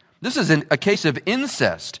incest. This is a case of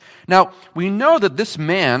incest. Now, we know that this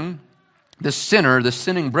man, this sinner, the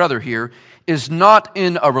sinning brother here, is not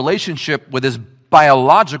in a relationship with his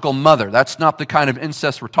biological mother. That's not the kind of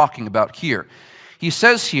incest we're talking about here. He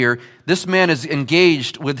says here, this man is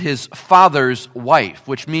engaged with his father's wife,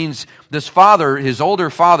 which means this father, his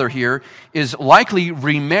older father here, is likely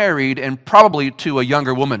remarried and probably to a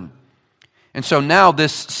younger woman. And so now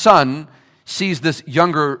this son sees this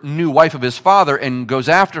younger new wife of his father and goes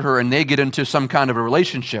after her, and they get into some kind of a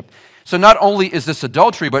relationship. So not only is this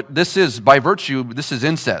adultery, but this is, by virtue, this is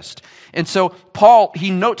incest. And so Paul,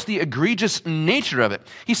 he notes the egregious nature of it.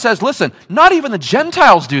 He says, listen, not even the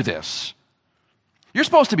Gentiles do this. You're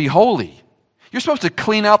supposed to be holy. You're supposed to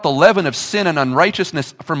clean out the leaven of sin and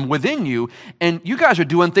unrighteousness from within you, and you guys are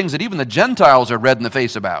doing things that even the Gentiles are red in the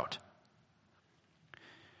face about.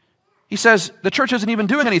 He says, the church isn't even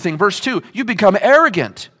doing anything. Verse 2, you become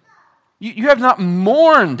arrogant. You have not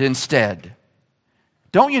mourned instead.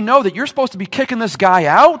 Don't you know that you're supposed to be kicking this guy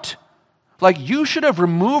out? Like, you should have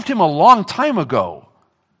removed him a long time ago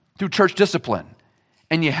through church discipline.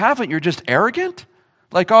 And you haven't, you're just arrogant?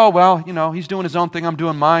 Like, oh, well, you know, he's doing his own thing, I'm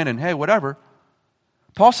doing mine, and hey, whatever.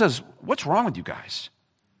 Paul says, what's wrong with you guys?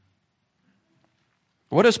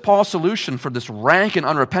 What is Paul's solution for this rank and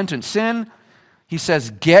unrepentant sin? He says,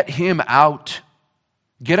 get him out.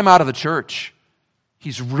 Get him out of the church.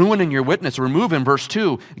 He's ruining your witness. Remove him, verse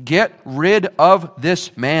 2. Get rid of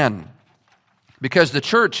this man. Because the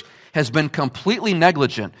church has been completely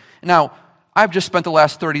negligent. Now, I've just spent the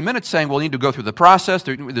last 30 minutes saying, well, we need to go through the process.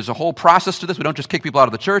 There's a whole process to this. We don't just kick people out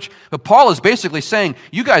of the church. But Paul is basically saying,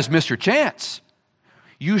 you guys missed your chance.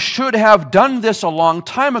 You should have done this a long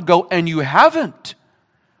time ago, and you haven't.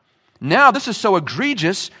 Now, this is so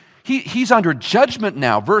egregious, he's under judgment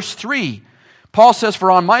now. Verse 3, Paul says,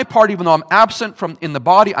 for on my part, even though I'm absent from in the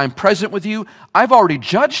body, I'm present with you. I've already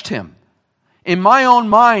judged him. In my own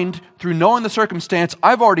mind, through knowing the circumstance,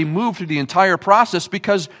 I've already moved through the entire process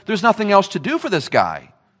because there's nothing else to do for this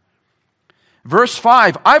guy. Verse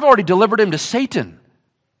 5, I've already delivered him to Satan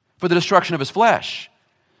for the destruction of his flesh.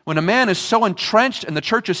 When a man is so entrenched and the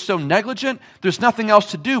church is so negligent, there's nothing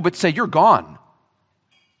else to do but say, you're gone.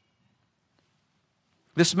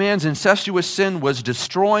 This man's incestuous sin was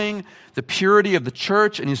destroying the purity of the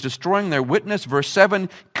church, and he's destroying their witness. Verse 7,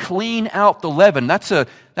 clean out the leaven. That's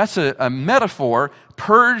a metaphor.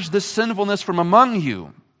 Purge the sinfulness from among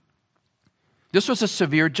you. This was a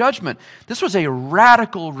severe judgment. This was a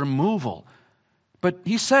radical removal. But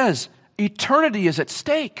he says, eternity is at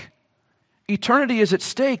stake. Eternity is at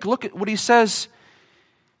stake. Look at what he says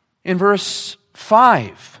in verse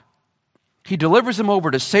 5. He delivers him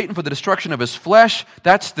over to Satan for the destruction of his flesh.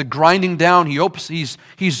 That's the grinding down.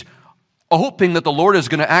 He's hoping that the Lord is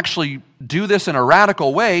going to actually do this in a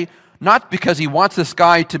radical way. not because he wants this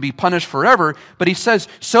guy to be punished forever, but he says,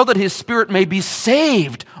 so that his spirit may be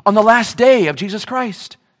saved on the last day of Jesus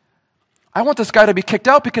Christ. I want this guy to be kicked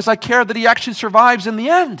out because I care that he actually survives in the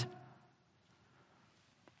end.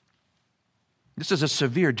 This is a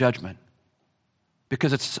severe judgment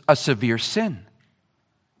because it's a severe sin.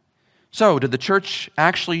 So, did the church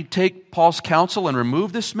actually take Paul's counsel and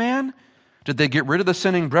remove this man? Did they get rid of the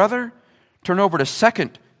sinning brother? Turn over to 2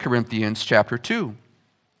 Corinthians chapter 2.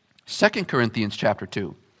 2 Corinthians chapter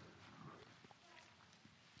 2.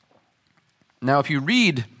 Now, if you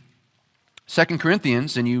read 2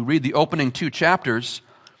 Corinthians and you read the opening 2 chapters,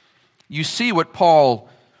 you see what Paul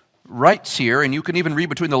writes here, and you can even read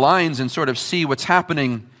between the lines and sort of see what's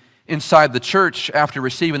happening inside the church after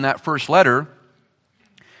receiving that first letter.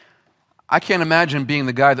 I can't imagine being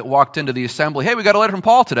the guy that walked into the assembly, hey, we got a letter from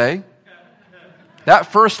Paul today. That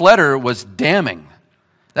first letter was damning.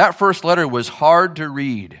 That first letter was hard to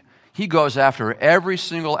read. He goes after every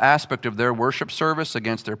single aspect of their worship service,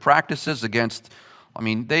 against their practices,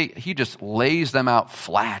 he just lays them out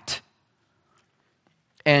flat.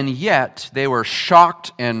 And yet, they were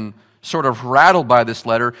shocked and sort of rattled by this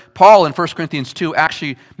letter. Paul in 1 Corinthians 2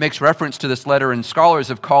 actually makes reference to this letter, and scholars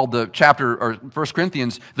have called the chapter, or 1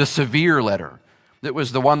 Corinthians, the severe letter. It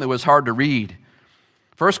was the one that was hard to read.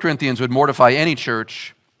 1 Corinthians would mortify any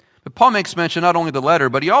church. But Paul makes mention not only the letter,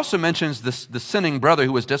 but he also mentions the sinning brother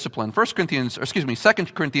who was disciplined. 2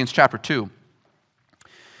 Corinthians chapter 2.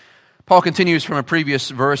 Paul continues from a previous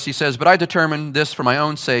verse. He says, "But I determined this for my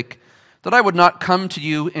own sake, that I would not come to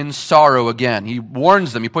you in sorrow again." He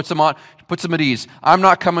warns them. He puts them at ease. I'm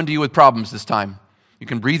not coming to you with problems this time. You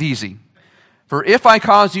can breathe easy. "For if I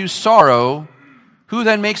cause you sorrow, who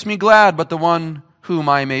then makes me glad but the one whom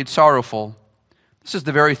I made sorrowful? This is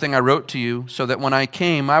the very thing I wrote to you, so that when I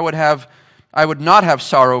came, I would not have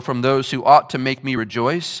sorrow from those who ought to make me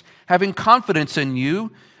rejoice, having confidence in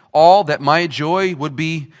you all, that my joy would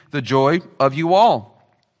be the joy of you all.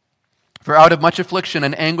 For out of much affliction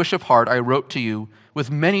and anguish of heart I wrote to you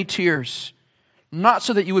with many tears, not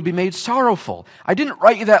so that you would be made sorrowful." I didn't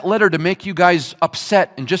write you that letter to make you guys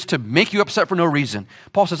upset and just to make you upset for no reason.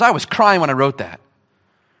 Paul says, I was crying when I wrote that.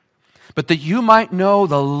 "But that you might know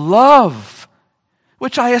the love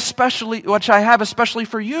which I have especially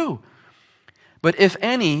for you. But if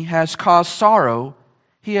any has caused sorrow,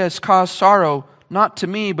 he has caused sorrow not to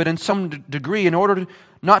me, but in some degree, in order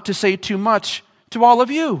not to say too much, to all of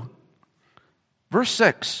you." Verse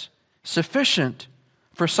 6, "Sufficient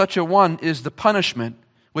for such a one is the punishment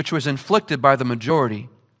which was inflicted by the majority,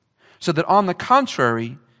 so that on the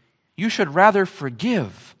contrary, you should rather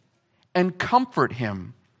forgive and comfort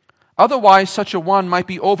him. Otherwise, such a one might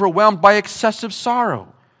be overwhelmed by excessive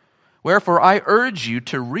sorrow. Wherefore, I urge you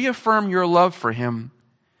to reaffirm your love for him.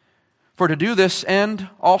 For to do this end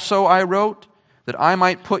also I wrote, that I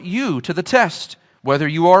might put you to the test, whether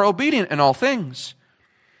you are obedient in all things.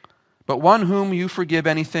 But one whom you forgive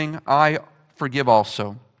anything, I forgive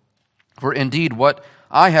also. For indeed, what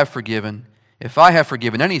I have forgiven, if I have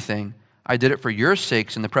forgiven anything, I did it for your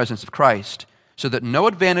sakes in the presence of Christ, so that no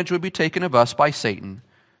advantage would be taken of us by Satan,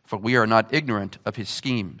 for we are not ignorant of his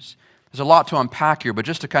schemes." There's a lot to unpack here, but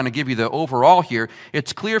just to kind of give you the overall here,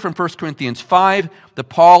 it's clear from 1 Corinthians 5 that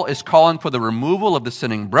Paul is calling for the removal of the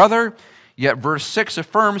sinning brother, yet verse 6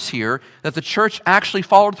 affirms here that the church actually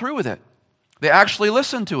followed through with it. They actually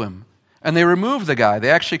listened to him, and they removed the guy.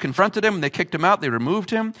 They actually confronted him, and they kicked him out, they removed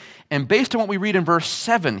him. And based on what we read in verse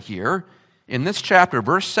 7 here, in this chapter,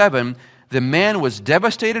 verse 7, the man was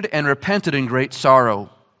devastated and repented in great sorrow.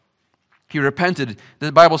 He repented,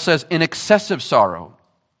 the Bible says, in excessive sorrow.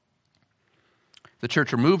 The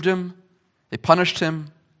church removed him, they punished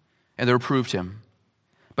him, and they reproved him.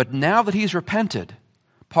 But now that he's repented,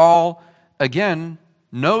 Paul, again,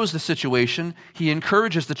 knows the situation. He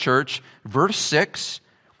encourages the church. Verse 6,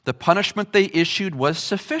 the punishment they issued was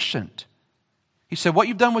sufficient. He said, what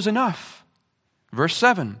you've done was enough. Verse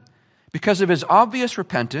 7, because of his obvious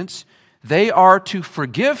repentance, they are to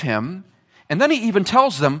forgive him. And then he even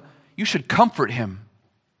tells them, you should comfort him.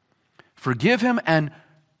 Forgive him and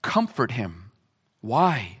comfort him.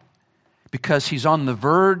 Why? Because he's on the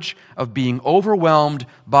verge of being overwhelmed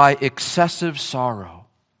by excessive sorrow.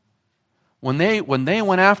 When they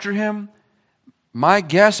went after him, my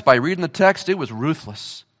guess by reading the text, it was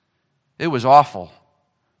ruthless. It was awful.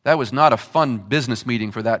 That was not a fun business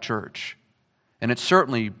meeting for that church. And it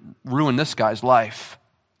certainly ruined this guy's life.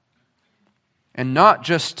 And not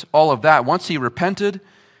just all of that. Once he repented,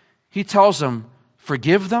 he tells them,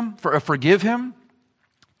 forgive him,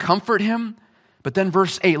 comfort him. But then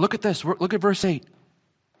verse 8, look at this. Look at verse 8.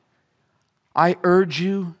 I urge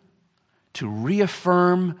you to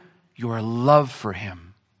reaffirm your love for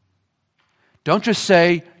him. Don't just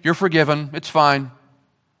say, you're forgiven, it's fine.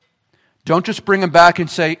 Don't just bring him back and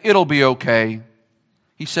say, it'll be okay.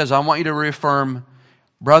 He says, I want you to reaffirm,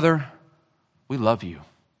 brother, we love you.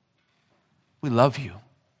 We love you.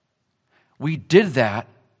 We did that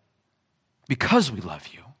because we love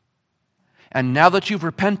you. And now that you've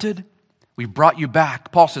repented, we've brought you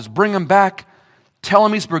back. Paul says, bring him back. Tell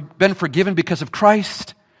him he's been forgiven because of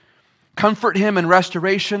Christ. Comfort him in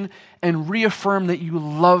restoration and reaffirm that you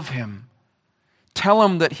love him. Tell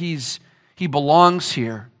him that he belongs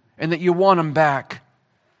here and that you want him back.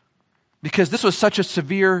 Because this was such a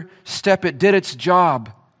severe step, it did its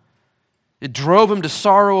job. It drove him to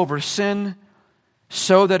sorrow over sin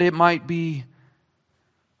so that it might be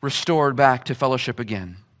restored back to fellowship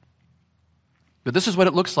again. But this is what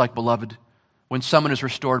it looks like, beloved, when someone is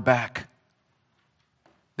restored back.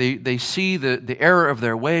 They see the error of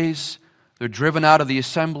their ways. They're driven out of the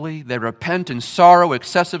assembly. They repent in sorrow,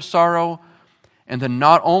 excessive sorrow. And then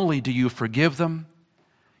not only do you forgive them,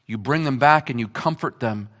 you bring them back and you comfort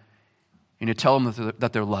them and you tell them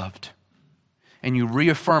that they're loved. And you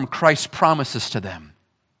reaffirm Christ's promises to them.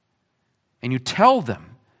 And you tell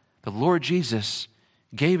them the Lord Jesus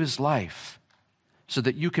gave his life so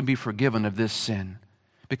that you can be forgiven of this sin.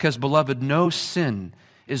 Because, beloved, no sin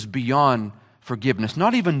is beyond forgiveness.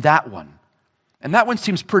 Not even that one. And that one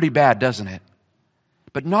seems pretty bad, doesn't it?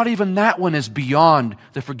 But not even that one is beyond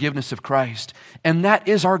the forgiveness of Christ. And that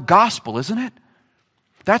is our gospel, isn't it?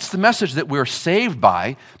 That's the message that we're saved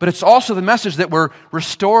by, but it's also the message that we're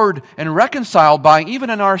restored and reconciled by,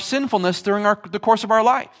 even in our sinfulness during the course of our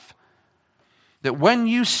life. That when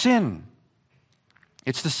you sin,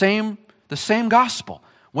 it's the same gospel.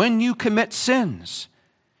 When you commit sins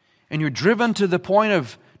and you're driven to the point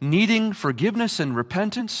of needing forgiveness and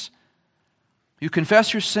repentance, you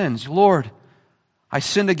confess your sins. Lord, I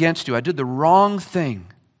sinned against you. I did the wrong thing.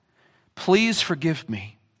 Please forgive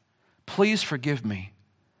me. Please forgive me.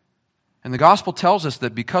 And the gospel tells us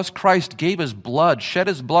that because Christ gave his blood, shed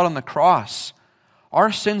his blood on the cross,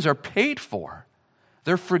 our sins are paid for.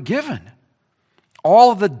 They're forgiven.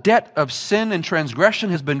 All of the debt of sin and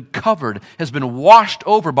transgression has been covered, has been washed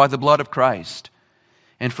over by the blood of Christ.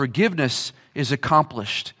 And forgiveness is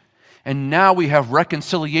accomplished. And now we have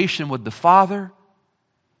reconciliation with the Father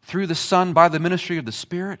through the Son by the ministry of the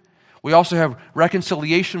Spirit. We also have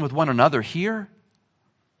reconciliation with one another here.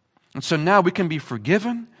 And so now we can be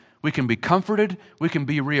forgiven, we can be comforted, we can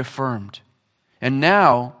be reaffirmed. And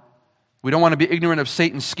now, we don't want to be ignorant of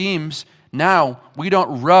Satan's schemes. Now, we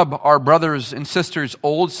don't rub our brothers and sisters'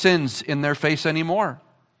 old sins in their face anymore,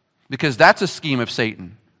 because that's a scheme of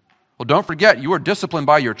Satan. Well, don't forget, you are disciplined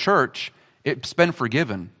by your church. It's been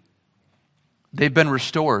forgiven. They've been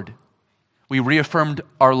restored. We reaffirmed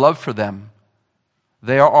our love for them.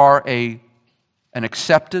 They are an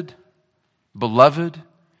accepted, beloved,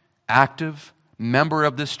 active member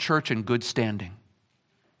of this church in good standing.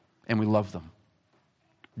 And we love them.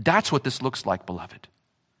 That's what this looks like, beloved.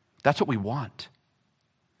 That's what we want.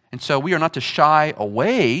 And so we are not to shy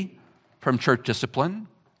away from church discipline.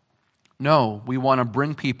 No, we want to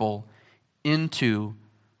bring people into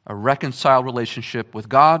a reconciled relationship with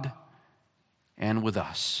God and with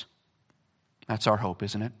us. That's our hope,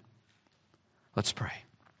 isn't it? Let's pray.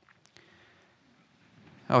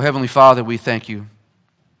 Oh, Heavenly Father, we thank you.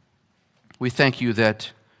 We thank you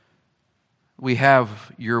that we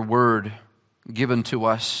have your word given to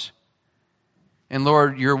us. And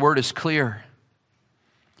Lord, your word is clear,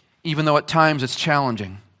 even though at times it's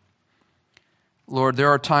challenging. Lord, there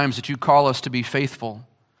are times that you call us to be faithful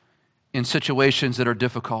in situations that are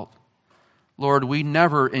difficult. Lord, we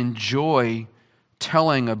never enjoy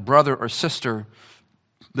telling a brother or sister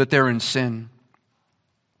that they're in sin.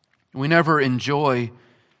 We never enjoy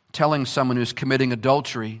telling someone who's committing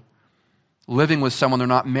adultery, living with someone they're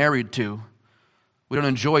not married to. We don't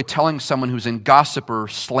enjoy telling someone who's in gossip or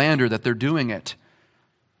slander that they're doing it.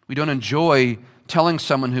 We don't enjoy telling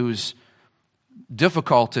someone who's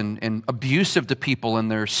difficult and abusive to people in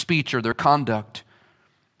their speech or their conduct.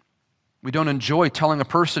 We don't enjoy telling a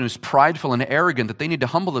person who's prideful and arrogant that they need to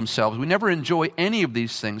humble themselves. We never enjoy any of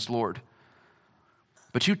these things, Lord.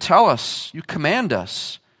 But you tell us, you command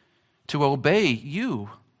us to obey you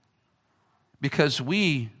because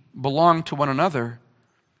we belong to one another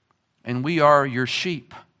and we are your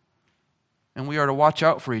sheep and we are to watch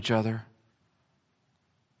out for each other.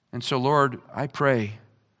 And so, Lord, I pray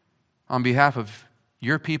on behalf of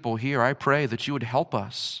your people here, I pray that you would help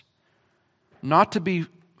us not to be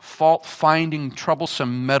fault-finding,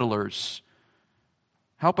 troublesome meddlers.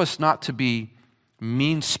 Help us not to be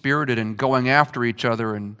mean-spirited and going after each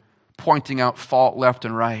other and pointing out fault left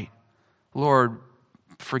and right. Lord,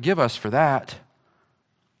 forgive us for that.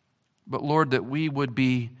 But Lord, that we would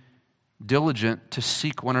be diligent to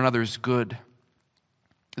seek one another's good.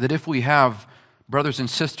 That if we have brothers and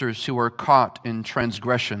sisters who are caught in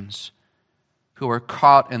transgressions, who are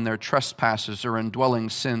caught in their trespasses or indwelling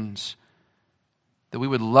sins, that we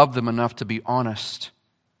would love them enough to be honest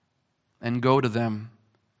and go to them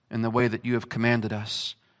in the way that you have commanded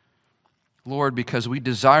us. Lord, because we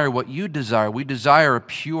desire what you desire. We desire a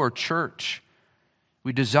pure church.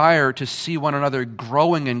 We desire to see one another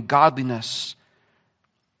growing in godliness.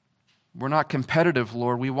 We're not competitive,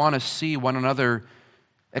 Lord. We want to see one another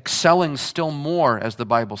excelling still more, as the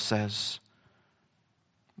Bible says.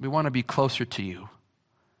 We want to be closer to you.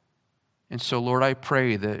 And so, Lord, I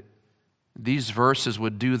pray that these verses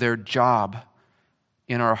would do their job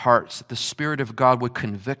in our hearts, that the Spirit of God would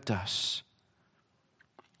convict us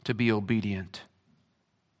to be obedient.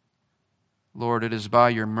 Lord, it is by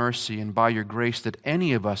your mercy and by your grace that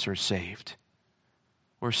any of us are saved.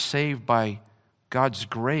 We're saved by God's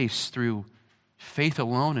grace through faith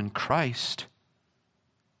alone in Christ.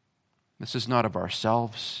 This is not of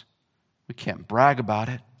ourselves. We can't brag about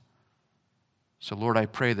it. So, Lord, I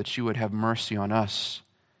pray that you would have mercy on us,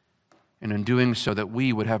 and in doing so, that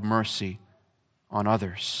we would have mercy on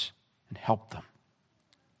others and help them.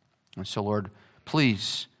 And so, Lord,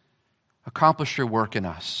 please accomplish your work in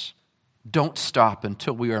us. Don't stop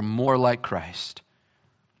until we are more like Christ,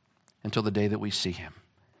 until the day that we see him.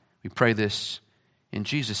 We pray this in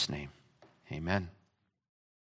Jesus' name. Amen.